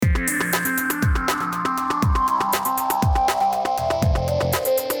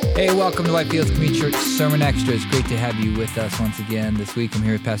Hey, welcome to Whitefields Community Church Sermon Extra. It's great to have you with us once again this week. I'm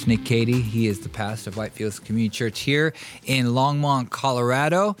here with Pastor Nick Cady. He is the pastor of Whitefields Community Church here in Longmont,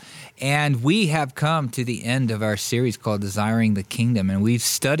 Colorado. And we have come to the end of our series called Desiring the Kingdom. And we've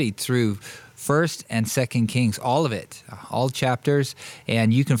studied through 1st and 2nd Kings, all of it, all chapters,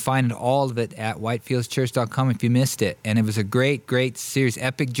 and you can find all of it at whitefieldschurch.com if you missed it. And it was a great, great series,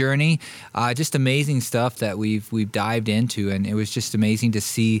 epic journey, just amazing stuff that we've dived into, and it was just amazing to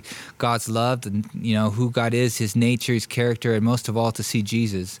see God's love and who God is, His nature, His character, and most of all to see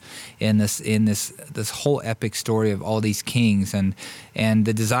Jesus in this whole epic story of all these kings and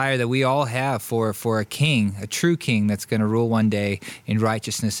the desire that we all have for a king, a true king that's going to rule one day in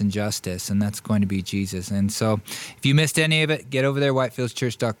righteousness and justice, and that's going to be Jesus. And so if you missed any of it, get over there,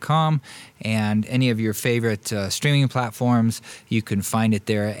 whitefieldschurch.com, and any of your favorite streaming platforms, you can find it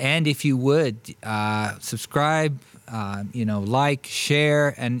there. And if you would, subscribe, like,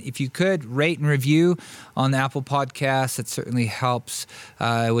 share, and if you could, rate and review on the Apple Podcasts. It certainly helps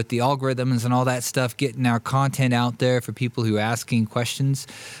with the algorithms and all that stuff, getting our content out there for people who are asking questions,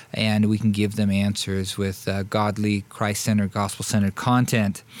 and we can give them answers with godly, Christ-centered, gospel-centered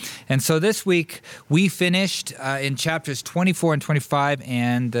content. And so this week, we finished in chapters 24 and 25,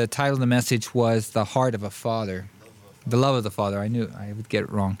 and the title of the message was The Heart of a Father. The love of the Father. I knew I would get it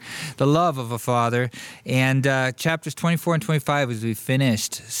wrong. The love of a Father. And chapters 24 and 25 as we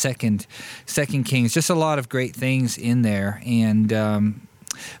finished Second Kings. Just a lot of great things in there. And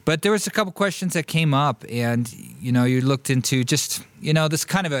but there was a couple questions that came up, and you looked into just this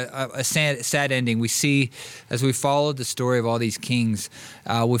kind of a sad ending. We see as we followed the story of all these kings,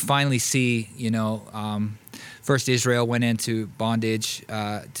 we finally see first, Israel went into bondage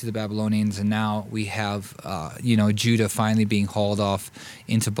to the Babylonians, and now we have, Judah finally being hauled off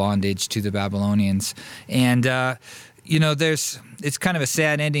into bondage to the Babylonians. And, it's kind of a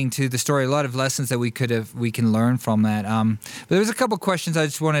sad ending to the story. A lot of lessons that we can learn from that. But there's a couple questions I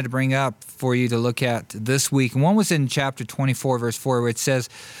just wanted to bring up for you to look at this week. And one was in chapter 24, verse 4, where it says,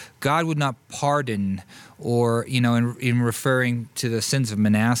 God would not pardon, or, in referring to the sins of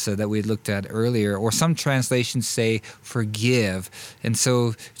Manasseh that we had looked at earlier, or some translations say forgive. And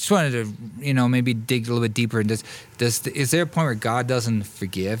so just wanted to, maybe dig a little bit deeper. Is there a point where God doesn't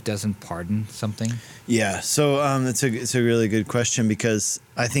forgive, doesn't pardon something? Yeah, so it's a really good question, because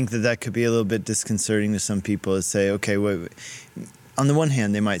I think that could be a little bit disconcerting to some people to say, okay, wait. On the one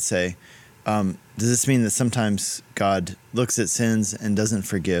hand, they might say, does this mean that sometimes God looks at sins and doesn't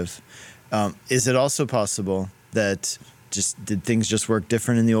forgive? Is it also possible that did things just work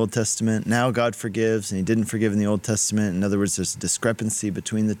different in the Old Testament? Now God forgives and He didn't forgive in the Old Testament. In other words, there's a discrepancy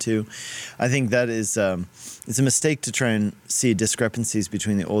between the two. I think that is it's a mistake to try and see discrepancies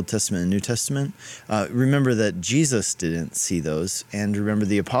between the Old Testament and New Testament. Remember that Jesus didn't see those, and remember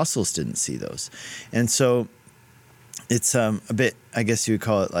the apostles didn't see those. And so it's a bit, I guess you would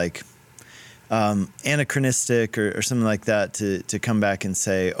call it like anachronistic or something like that to come back and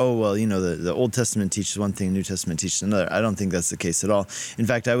say, oh, well, the Old Testament teaches one thing, the New Testament teaches another. I don't think that's the case at all. In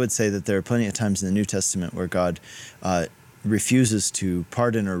fact, I would say that there are plenty of times in the New Testament where God refuses to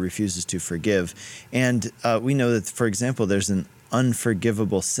pardon or refuses to forgive. And we know that, for example, there's an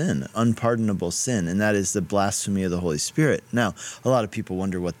unforgivable sin, unpardonable sin, and that is the blasphemy of the Holy Spirit. Now, a lot of people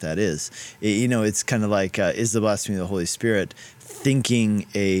wonder what that is. It's kind of like, is the blasphemy of the Holy Spirit thinking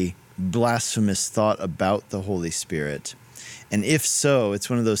a blasphemous thought about the Holy Spirit? And if so, it's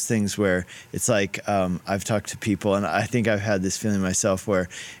one of those things where it's like, I've talked to people, and I think I've had this feeling myself, where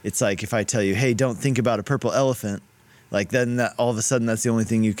it's like, if I tell you, hey, don't think about a purple elephant, like then all of a sudden that's the only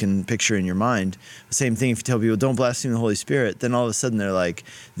thing you can picture in your mind. The same thing if you tell people don't blaspheme the Holy Spirit, then all of a sudden they're like,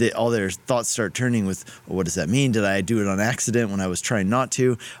 all their thoughts start turning with, well, what does that mean? Did I do it on accident when I was trying not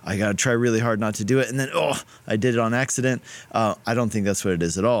to? I got to try really hard not to do it, and then I did it on accident. I don't think that's what it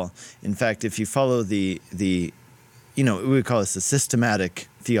is at all. In fact, if you follow the we would call this the systematic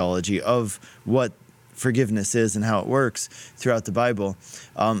theology of what forgiveness is and how it works throughout the Bible.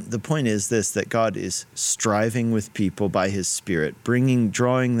 The point is this, that God is striving with people by His Spirit,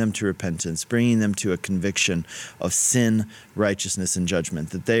 drawing them to repentance, bringing them to a conviction of sin, righteousness, and judgment,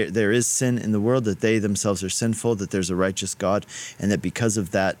 that there is sin in the world, that they themselves are sinful, that there's a righteous God, and that because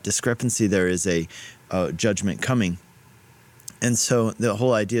of that discrepancy, there is a judgment coming. And so the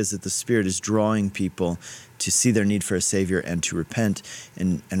whole idea is that the Spirit is drawing people to see their need for a Savior and to repent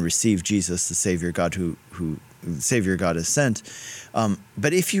and receive Jesus, the Savior God who the Savior God has sent.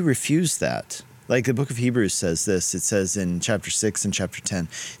 But if you refuse that, like the book of Hebrews says this, it says in chapter 6 and chapter 10,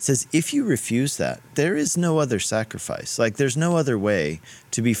 it says, if you refuse that, there is no other sacrifice. Like there's no other way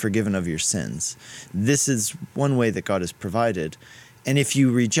to be forgiven of your sins. This is one way that God has provided. And if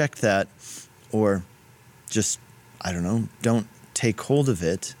you reject that, or just, I don't know, don't take hold of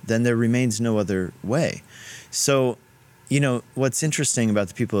it, then there remains no other way. So, what's interesting about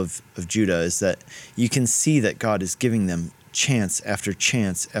the people of Judah is that you can see that God is giving them chance after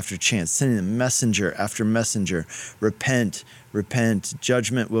chance after chance, sending them messenger after messenger. Repent, repent.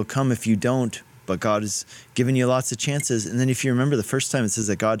 Judgment will come if you don't, but God has given you lots of chances. And then if you remember the first time, it says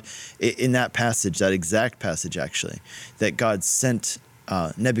that God, in that passage, that exact passage actually, that God sent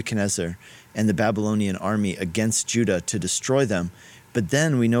Nebuchadnezzar and the Babylonian army against Judah to destroy them. But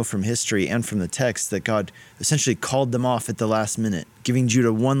then we know from history and from the text that God essentially called them off at the last minute, giving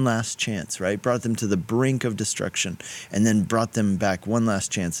Judah one last chance, right? Brought them to the brink of destruction and then brought them back one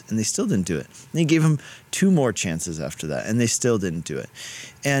last chance, and they still didn't do it. And he gave them 2 more chances after that, and they still didn't do it.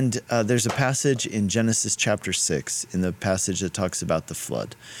 And there's a passage in Genesis chapter 6, in the passage that talks about the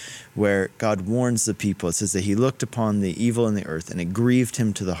flood, where God warns the people. It says that he looked upon the evil in the earth, and it grieved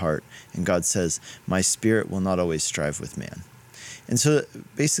him to the heart. And God says, my spirit will not always strive with man. And so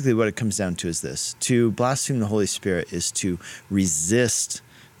basically what it comes down to is this: to blaspheme the Holy Spirit is to resist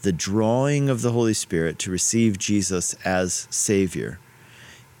the drawing of the Holy Spirit to receive Jesus as Savior.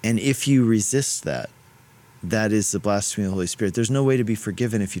 And if you resist that, that is the blasphemy of the Holy Spirit. There's no way to be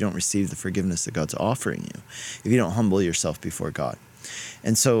forgiven if you don't receive the forgiveness that God's offering you, if you don't humble yourself before God.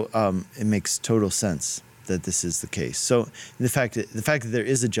 And so it makes total sense that this is the case. So the fact that there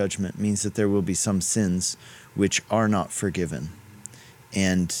is a judgment means that there will be some sins which are not forgiven.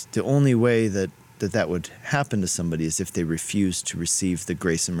 And the only way that would happen to somebody is if they refuse to receive the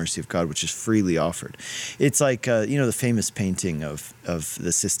grace and mercy of God, which is freely offered. It's like, the famous painting of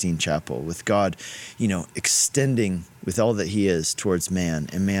the Sistine Chapel, with God, extending with all that he is towards man,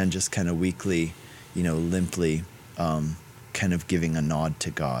 and man just kind of weakly, limply, kind of giving a nod to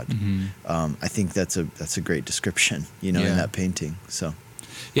God. Mm-hmm. I think that's a great description, in that painting. So,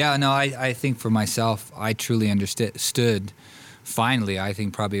 yeah, no, I think for myself, I truly understood. Finally, I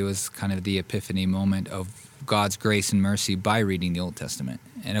think probably it was kind of the epiphany moment of God's grace and mercy by reading the Old Testament.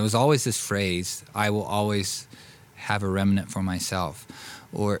 And it was always this phrase, I will always have a remnant for myself.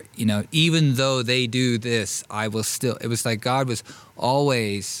 Or, even though they do this, I will still. It was like God was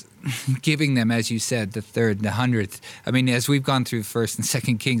always giving them, as you said, the 3rd, the 100th. I mean, as we've gone through 1st and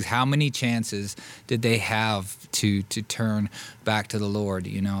 2nd Kings, how many chances did they have to turn back to the Lord,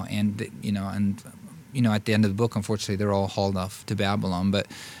 and at the end of the book, unfortunately, they're all hauled off to Babylon. But,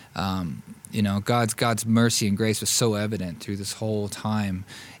 God's mercy and grace was so evident through this whole time.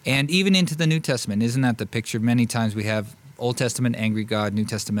 And even into the New Testament, isn't that the picture? Many times we have Old Testament, angry God, New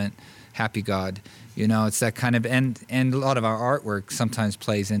Testament, happy God. It's that kind of, and a lot of our artwork sometimes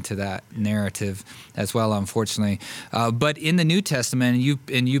plays into that narrative as well, unfortunately. But in the New Testament,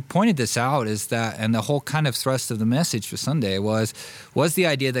 and you pointed this out, is that, and the whole kind of thrust of the message for Sunday was the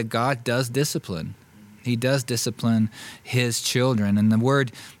idea that God does discipline. He does discipline his children. And the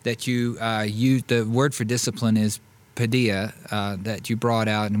word that you use, the word for discipline is paideia, that you brought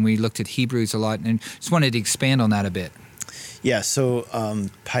out, and we looked at Hebrews a lot, and just wanted to expand on that a bit. Yeah, so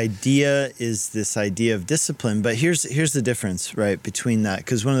paideia is this idea of discipline, but here's the difference, right, between that,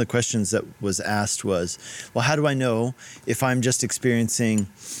 because one of the questions that was asked was, well, how do I know if I'm just experiencing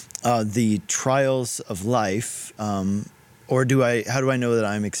the trials of life, or how do I know that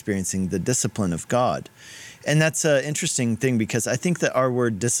I'm experiencing the discipline of God? And that's an interesting thing, because I think that our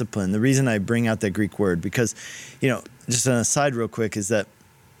word discipline, the reason I bring out that Greek word, because, just an aside real quick, is that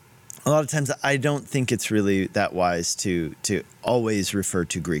a lot of times I don't think it's really that wise to always refer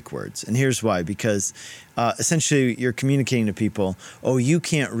to Greek words. And here's why: because essentially you're communicating to people, oh, you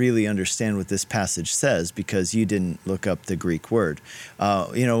can't really understand what this passage says because you didn't look up the Greek word.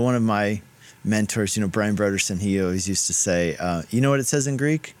 One of my mentors, Brian Broderson, he always used to say, you know what it says in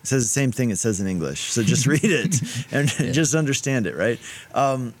Greek? It says the same thing it says in English. So just read it and just understand it, right?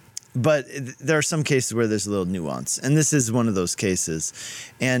 But there are some cases where there's a little nuance, and this is one of those cases.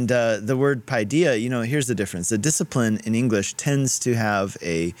 And the word paideia, here's the difference. The discipline in English tends to have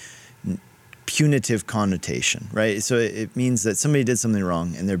a punitive connotation, right? So it means that somebody did something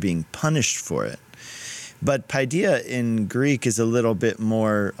wrong and they're being punished for it. But paideia in Greek is a little bit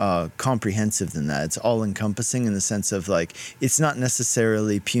more comprehensive than that. It's all-encompassing in the sense of, like, it's not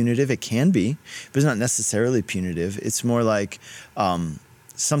necessarily punitive. It can be, but it's not necessarily punitive. It's more like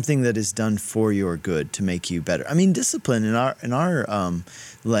something that is done for your good to make you better. I mean, discipline in our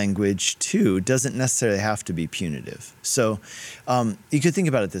language too doesn't necessarily have to be punitive. So you could think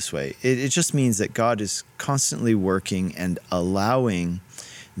about it this way: it just means that God is constantly working and allowing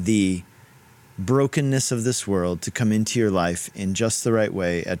the brokenness of this world to come into your life in just the right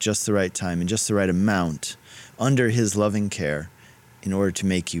way, at just the right time, in just the right amount, under his loving care, in order to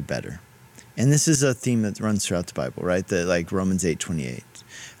make you better. And this is a theme that runs throughout the Bible, right? Like Romans 8:28.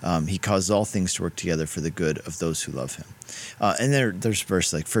 He causes all things to work together for the good of those who love him. And there's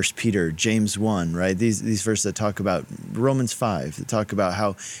verses like 1 Peter, James 1, right? These verses that talk about Romans 5, that talk about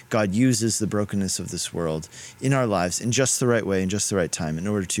how God uses the brokenness of this world in our lives in just the right way, in just the right time, in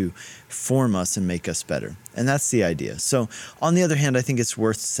order to form us and make us better. And that's the idea. So on the other hand, I think it's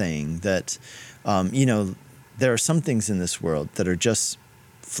worth saying that, there are some things in this world that are just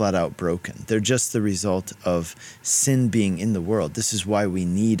flat out broken. They're just the result of sin being in the world. This is why we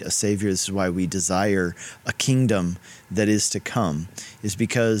need a Savior. This is why we desire a kingdom that is to come, is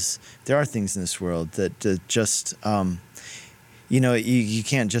because there are things in this world that just, you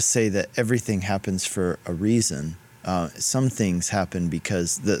can't just say that everything happens for a reason. Some things happen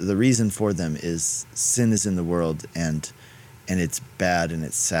because the reason for them is sin is in the world, and it's bad, and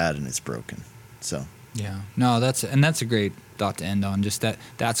it's sad, and it's broken. So. Yeah, no, that's a great thought to end on. Just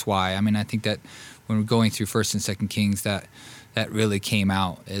that's why. I mean, I think that when we're going through 1st and 2nd Kings, that really came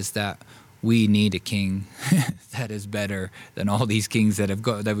out, is that we need a king that is better than all these kings that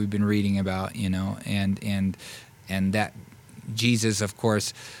we've been reading about, and that Jesus, of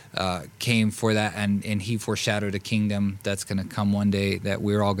course, came for that, and he foreshadowed a kingdom that's going to come one day that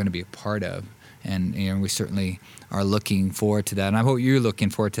we're all going to be a part of. And we certainly are looking forward to that. And I hope you're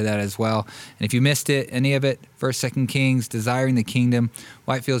looking forward to that as well. And if you missed it, any of it, 1st, 2nd Kings, Desiring the Kingdom,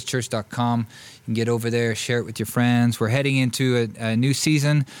 whitefieldschurch.com. You can get over there, share it with your friends. We're heading into a new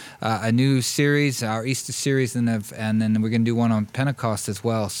season, a new series, our Easter series, and then we're going to do one on Pentecost as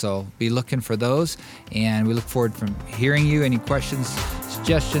well. So be looking for those. And we look forward to hearing you. Any questions,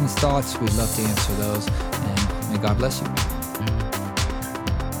 suggestions, thoughts, we'd love to answer those. And may God bless you.